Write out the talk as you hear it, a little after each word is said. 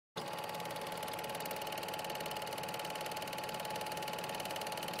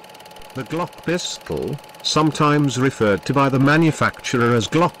The Glock pistol, sometimes referred to by the manufacturer as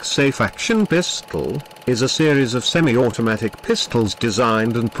Glock Safe Action Pistol, is a series of semi-automatic pistols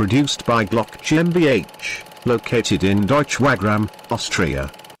designed and produced by Glock GmbH, located in Deutschwagram, Austria.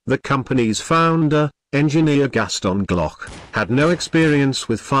 The company's founder, engineer Gaston Glock, had no experience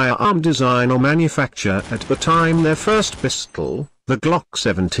with firearm design or manufacture at the time their first pistol, the Glock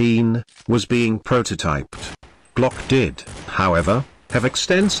 17, was being prototyped. Glock did, however, have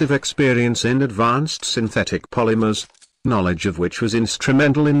extensive experience in advanced synthetic polymers, knowledge of which was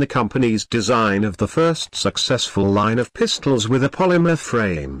instrumental in the company's design of the first successful line of pistols with a polymer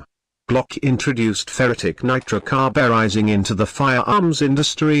frame. Glock introduced ferritic nitrocarburizing into the firearms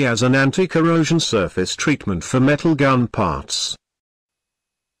industry as an anti-corrosion surface treatment for metal gun parts.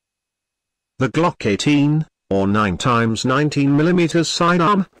 The Glock 18, or 9x19mm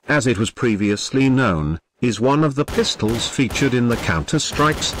sidearm, as it was previously known, is one of the pistols featured in the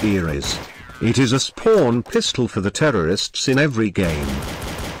Counter-Strike series. It is a spawn pistol for the terrorists in every game.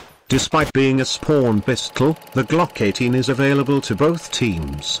 Despite being a spawn pistol, the Glock 18 is available to both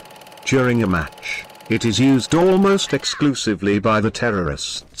teams. During a match, it is used almost exclusively by the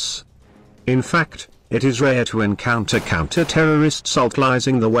terrorists. In fact, it is rare to encounter counter-terrorists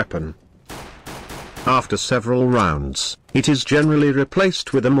utilizing the weapon. After several rounds, it is generally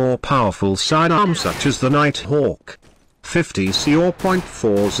replaced with a more powerful sidearm such as the Nighthawk 50C or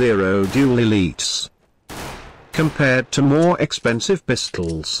 .40 Dual Elites. Compared to more expensive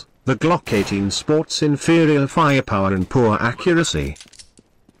pistols, the Glock 18 sports inferior firepower and poor accuracy.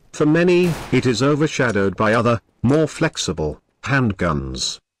 For many, it is overshadowed by other, more flexible,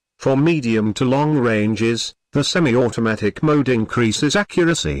 handguns. For medium to long ranges, the semi-automatic mode increases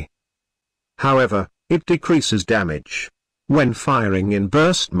accuracy. However, it decreases damage. When firing in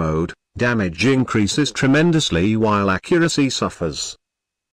burst mode, damage increases tremendously while accuracy suffers.